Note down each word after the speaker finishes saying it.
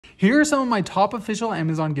Here are some of my top official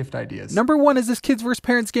Amazon gift ideas. Number 1 is this Kids vs.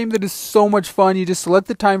 Parents game that is so much fun. You just select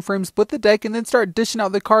the time frame, split the deck, and then start dishing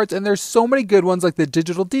out the cards. And there's so many good ones like the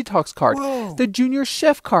Digital Detox card, the Junior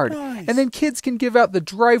Chef card, and then kids can give out the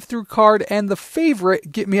Drive-Thru card and the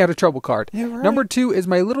favorite Get Me Out of Trouble card. Yeah, right. Number 2 is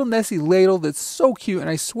my little Nessie ladle that's so cute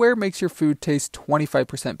and I swear makes your food taste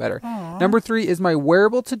 25% better. Aww. Number 3 is my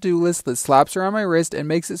wearable to-do list that slaps around my wrist and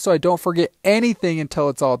makes it so I don't forget anything until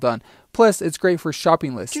it's all done. Plus, it's great for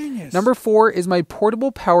shopping lists. Genius. Number 4 is my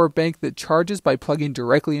portable power bank that charges by plugging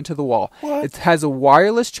directly into the wall. What? It has a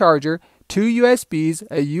wireless charger, 2 USBs,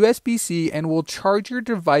 a USB-C, and will charge your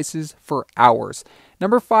devices for hours.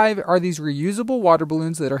 Number 5 are these reusable water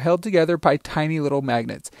balloons that are held together by tiny little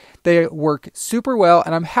magnets. They work super well,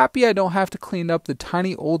 and I'm happy I don't have to clean up the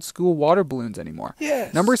tiny old school water balloons anymore.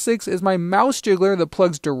 Yes. Number 6 is my mouse jiggler that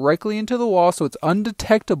plugs directly into the wall so it's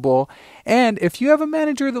undetectable. And if you have a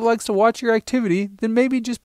manager that likes to watch your activity, then maybe just